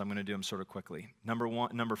 observations. I'm going to do them sort of quickly.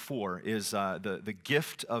 Number 4 is the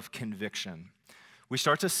gift of conviction. We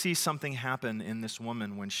start to see something happen in this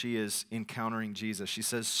woman when she is encountering Jesus. She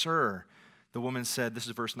says, "Sir," the woman said, this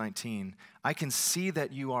is verse 19, "I can see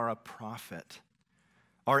that you are a prophet.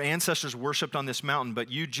 Our ancestors worshipped on this mountain,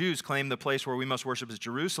 but you Jews claim the place where we must worship is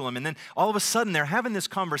Jerusalem." And then all of a sudden, they're having this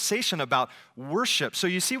conversation about worship. So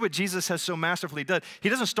you see what Jesus has so masterfully done. He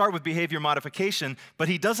doesn't start with behavior modification, but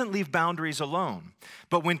he doesn't leave boundaries alone.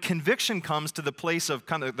 But when conviction comes to the place of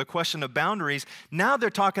kind of the question of boundaries, now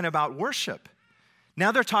they're talking about worship.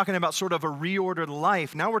 Now they're talking about sort of a reordered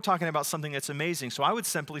life. Now we're talking about something that's amazing. So I would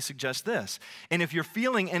simply suggest this. And if you're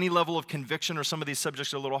feeling any level of conviction or some of these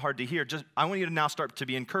subjects are a little hard to hear, I want you to now start to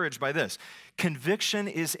be encouraged by this. Conviction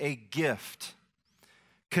is a gift.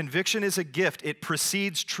 Conviction is a gift. It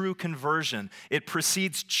precedes true conversion. It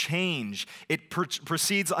precedes change. It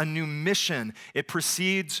precedes a new mission. It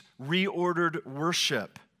precedes reordered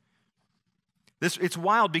worship. It's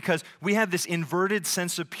wild because we have this inverted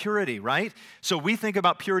sense of purity, right? So we think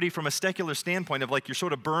about purity from a secular standpoint of like you're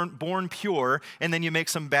sort of born pure, and then you make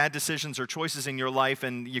some bad decisions or choices in your life,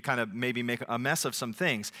 and you kind of maybe make a mess of some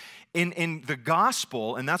things. In the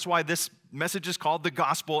gospel, and that's why this message is called the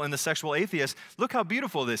gospel and the sexual atheist, look how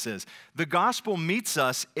beautiful this is. The gospel meets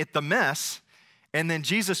us at the mess, and then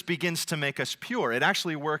Jesus begins to make us pure. It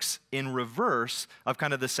actually works in reverse of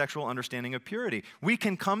kind of the sexual understanding of purity. We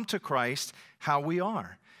can come to Christ how we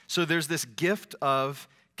are. So there's this gift of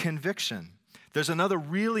conviction. There's another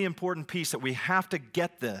really important piece that we have to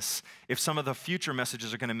get this if some of the future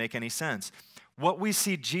messages are going to make any sense. What we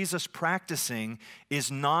see Jesus practicing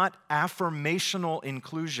is not affirmational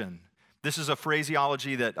inclusion. This is a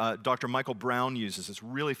phraseology that Dr. Michael Brown uses. It's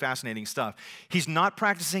really fascinating stuff. He's not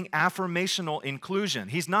practicing affirmational inclusion.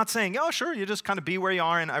 He's not saying, oh, sure, you just kind of be where you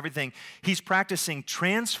are and everything. He's practicing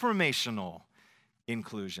transformational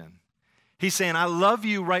inclusion. He's saying, I love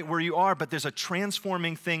you right where you are, but there's a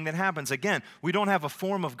transforming thing that happens. Again, we don't have a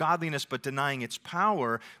form of godliness but denying its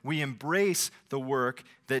power. We embrace the work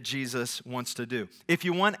that Jesus wants to do. If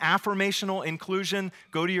you want affirmational inclusion,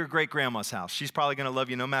 go to your great-grandma's house. She's probably going to love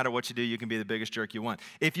you no matter what you do. You can be the biggest jerk you want.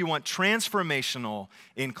 If you want transformational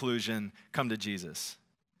inclusion, come to Jesus.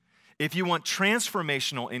 If you want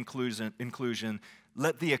transformational inclusion,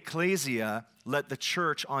 let the ecclesia, let the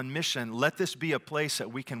church on mission, let this be a place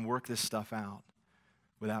that we can work this stuff out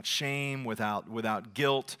without shame, without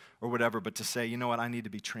guilt or whatever, but to say, you know what, I need to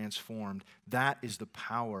be transformed. That is the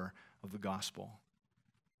power of the gospel.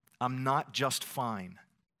 I'm not just fine.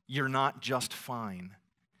 You're not just fine.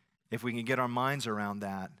 If we can get our minds around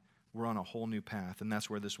that, we're on a whole new path, and that's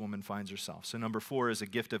where this woman finds herself. So number 4 is a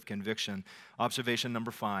gift of conviction. Observation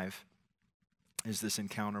number 5 is this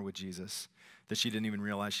encounter with Jesus that she didn't even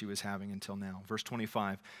realize she was having until now. Verse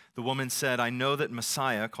 25, the woman said, I know that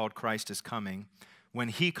Messiah, called Christ, is coming. When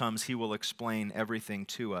he comes, he will explain everything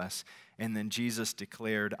to us. And then Jesus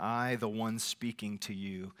declared, I, the one speaking to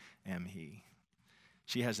you, am he.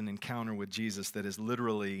 She has an encounter with Jesus that is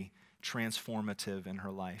literally transformative in her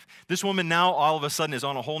life. This woman now all of a sudden is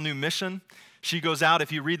on a whole new mission. She goes out,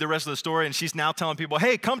 if you read the rest of the story, and she's now telling people,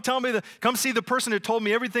 hey, come see the person who told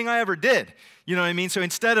me everything I ever did. You know what I mean? So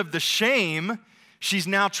instead of the shame, she's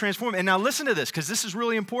now transformed. And now listen to this, because this is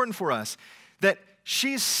really important for us, that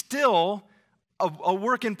she's still a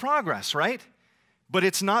work in progress, right? But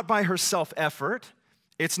it's not by her self-effort.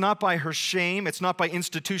 It's not by her shame. It's not by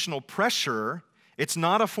institutional pressure. It's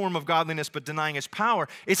not a form of godliness but denying its power.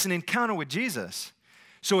 It's an encounter with Jesus.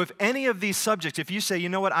 So if any of these subjects, if you say, you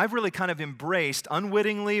know what, I've really kind of embraced,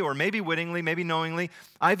 unwittingly or maybe wittingly, maybe knowingly,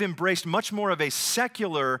 I've embraced much more of a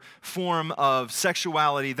secular form of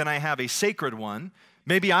sexuality than I have a sacred one.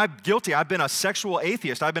 Maybe I'm guilty. I've been a sexual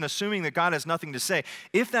atheist. I've been assuming that God has nothing to say.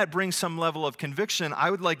 If that brings some level of conviction,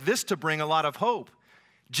 I would like this to bring a lot of hope.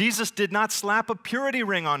 Jesus did not slap a purity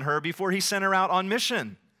ring on her before he sent her out on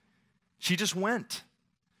mission. She just went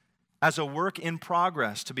as a work in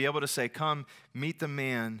progress to be able to say, come, meet the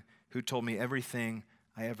man who told me everything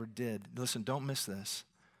I ever did. Listen, don't miss this.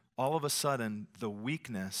 All of a sudden, the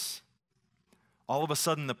weakness, all of a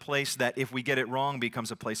sudden the place that if we get it wrong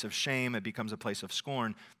becomes a place of shame, it becomes a place of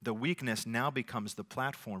scorn, the weakness now becomes the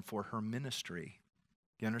platform for her ministry.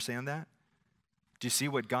 Do you understand that? Do you see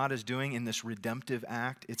what God is doing in this redemptive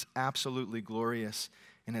act? It's absolutely glorious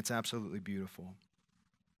and it's absolutely beautiful.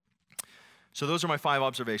 So those are my 5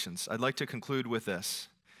 observations. I'd like to conclude with this.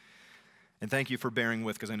 And thank you for bearing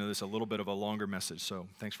with, because I know this is a little bit of a longer message, so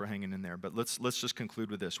thanks for hanging in there. But let's just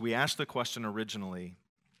conclude with this. We asked the question originally,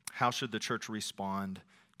 how should the church respond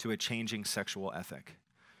to a changing sexual ethic?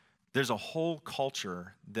 There's a whole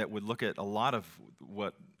culture that would look at a lot of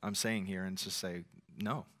what I'm saying here and just say,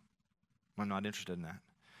 no, I'm not interested in that.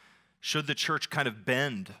 Should the church kind of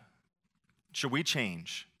bend? Should we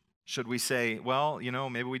change? Should we say, well, you know,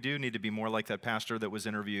 maybe we do need to be more like that pastor that was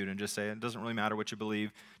interviewed and just say, it doesn't really matter what you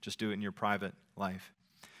believe, just do it in your private life.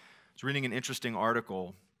 I was reading an interesting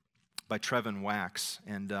article by Trevin Wax,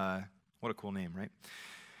 and what a cool name,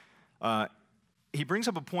 right? He brings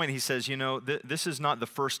up a point. He says, you know, this is not the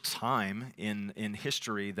first time in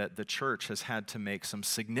history that the church has had to make some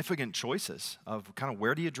significant choices of kind of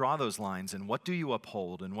where do you draw those lines and what do you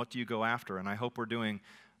uphold and what do you go after, and I hope we're doing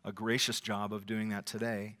a gracious job of doing that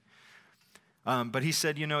today. But he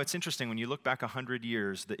said, you know, it's interesting, when you look back 100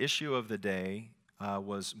 years, the issue of the day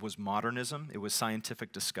was modernism. It was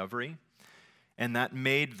scientific discovery. and that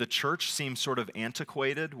made the church seem sort of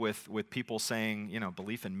antiquated with people saying,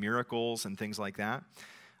 belief in miracles and things like that.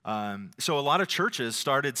 So a lot of churches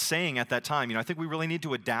started saying at that time, I think we really need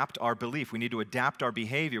to adapt our belief. We need to adapt our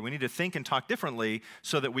behavior. We need to think and talk differently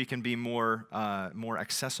so that we can be more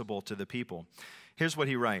accessible to the people. Here's what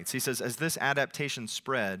he writes. He says, as this adaptation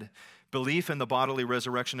spread, belief in the bodily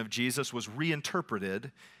resurrection of Jesus was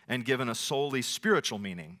reinterpreted and given a solely spiritual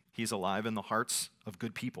meaning. He's alive in the hearts of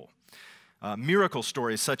good people. Miracle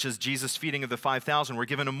stories such as Jesus' feeding of the 5,000 were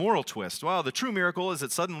given a moral twist. Well, the true miracle is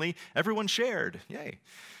that suddenly everyone shared. Yay.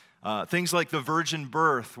 Things like the virgin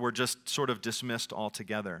birth were just sort of dismissed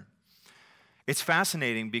altogether. It's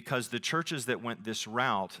fascinating because the churches that went this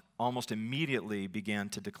route almost immediately began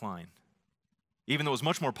to decline. Even though it was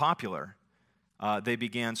much more popular, they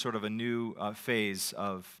began sort of a new phase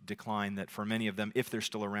of decline that for many of them, if they're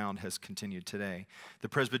still around, has continued today. The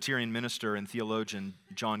Presbyterian minister and theologian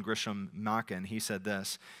John Grisham Machen, he said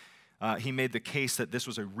this. He made the case that this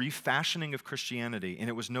was a refashioning of Christianity, and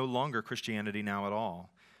it was no longer Christianity now at all,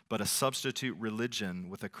 but a substitute religion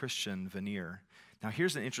with a Christian veneer. Now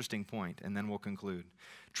here's an interesting point, and then we'll conclude.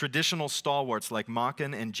 Traditional stalwarts like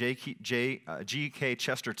Machen and G.K.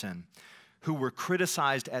 Chesterton, who were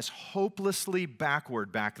criticized as hopelessly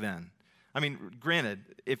backward back then. I mean, granted,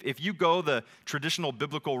 if you go the traditional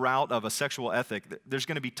biblical route of a sexual ethic, there's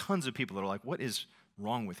going to be tons of people that are like, what is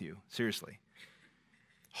wrong with you? Seriously.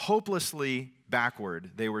 Hopelessly backward,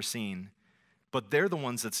 they were seen, but they're the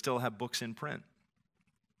ones that still have books in print.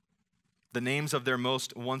 The names of their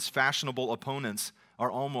most once fashionable opponents are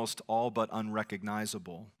almost all but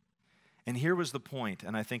unrecognizable. And here was the point,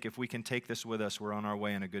 and I think if we can take this with us, we're on our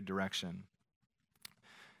way in a good direction.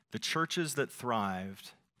 The churches that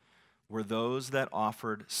thrived were those that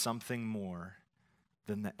offered something more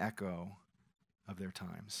than the echo of their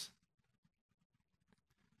times.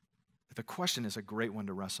 The question is a great one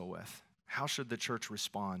to wrestle with. How should the church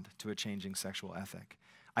respond to a changing sexual ethic?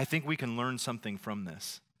 I think we can learn something from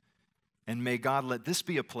this. And may God let this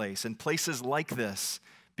be a place, and places like this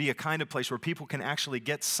be a kind of place where people can actually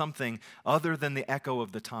get something other than the echo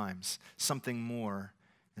of the times, something more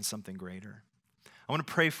and something greater. I want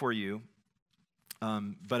to pray for you,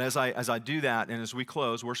 but as I do that, and as we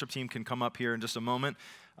close, worship team can come up here in just a moment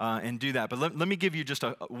and do that. But let me give you just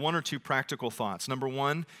one or two practical thoughts. Number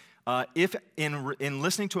one, if in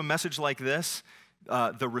listening to a message like this,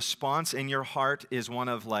 the response in your heart is one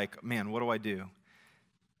of like, man, what do I do?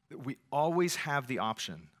 We always have the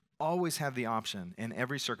option in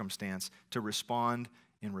every circumstance to respond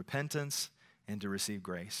in repentance and to receive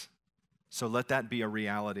grace. So let that be a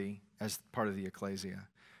reality as part of the ecclesia.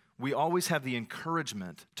 We always have the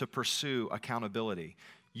encouragement to pursue accountability.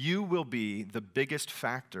 You will be the biggest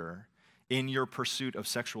factor in your pursuit of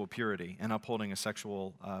sexual purity and upholding a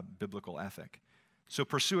sexual biblical ethic. So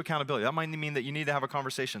pursue accountability. That might mean that you need to have a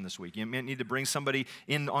conversation this week. You might need to bring somebody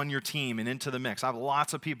in on your team and into the mix. I have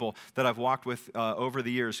lots of people that I've walked with over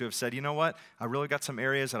the years who have said, you know what, I really got some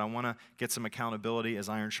areas that I want to get some accountability as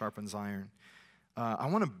iron sharpens iron. I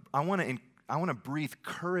want to breathe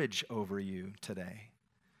courage over you today.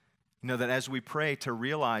 That as we pray to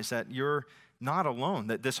realize that you're not alone,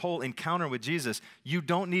 that this whole encounter with Jesus, you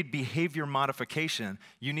don't need behavior modification.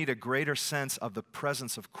 You need a greater sense of the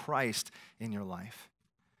presence of Christ in your life.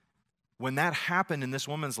 When that happened in this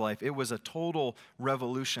woman's life, it was a total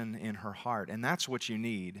revolution in her heart, and that's what you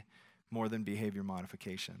need more than behavior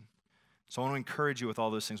modification. So I want to encourage you with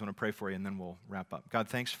all those things. I want to pray for you, and then we'll wrap up. God,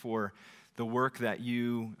 thanks for the work that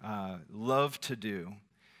you love to do,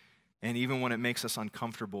 and even when it makes us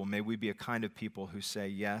uncomfortable, may we be a kind of people who say,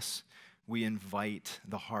 yes, we invite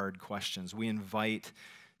the hard questions. We invite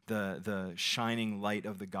the shining light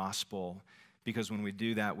of the gospel, because when we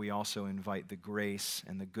do that, we also invite the grace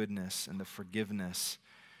and the goodness and the forgiveness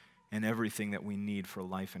and everything that we need for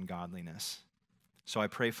life and godliness. So I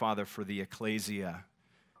pray, Father, for the ecclesia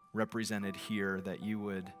represented here, that you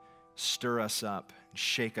would stir us up,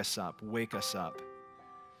 shake us up, wake us up,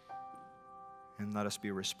 and let us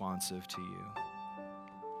be responsive to you.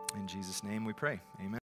 In Jesus' name we pray. Amen.